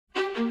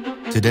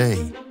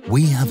Today,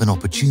 we have an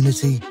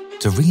opportunity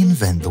to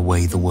reinvent the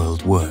way the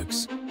world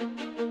works.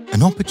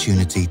 An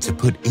opportunity to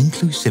put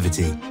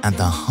inclusivity at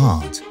the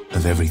heart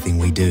of everything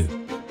we do.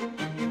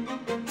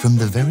 From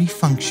the very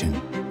function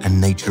and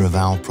nature of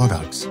our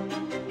products,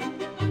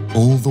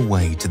 all the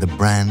way to the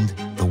brand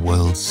the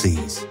world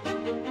sees.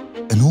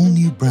 An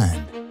all-new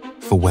brand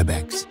for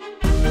Webex.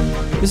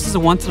 This is a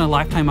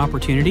once-in-a-lifetime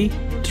opportunity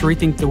to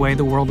rethink the way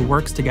the world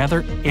works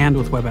together and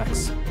with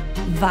Webex.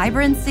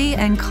 Vibrancy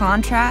and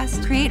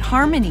contrast create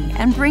harmony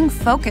and bring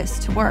focus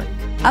to work.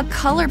 A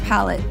color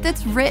palette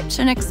that's rich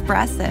and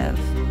expressive,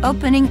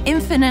 opening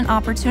infinite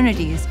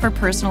opportunities for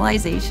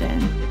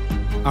personalization.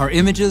 Our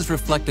images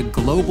reflect a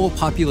global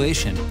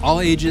population,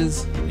 all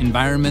ages,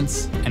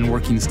 environments, and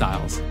working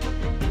styles.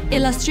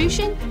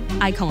 Illustration,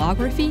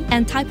 iconography,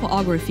 and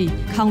typography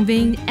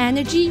convey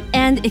energy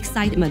and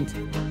excitement.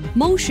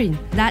 Motion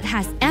that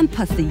has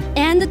empathy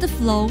and the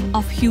flow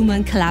of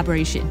human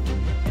collaboration.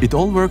 It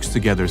all works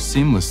together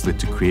seamlessly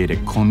to create a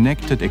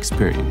connected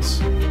experience.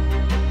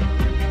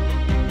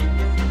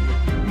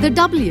 The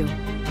W.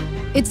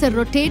 It's a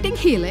rotating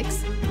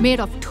helix made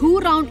of two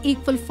round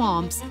equal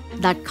forms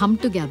that come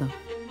together.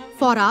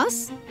 For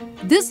us,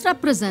 this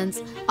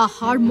represents a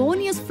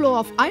harmonious flow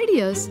of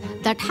ideas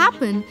that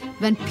happen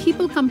when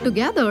people come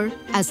together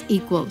as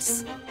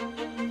equals.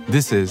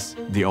 This is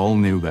the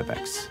all-new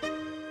Webex.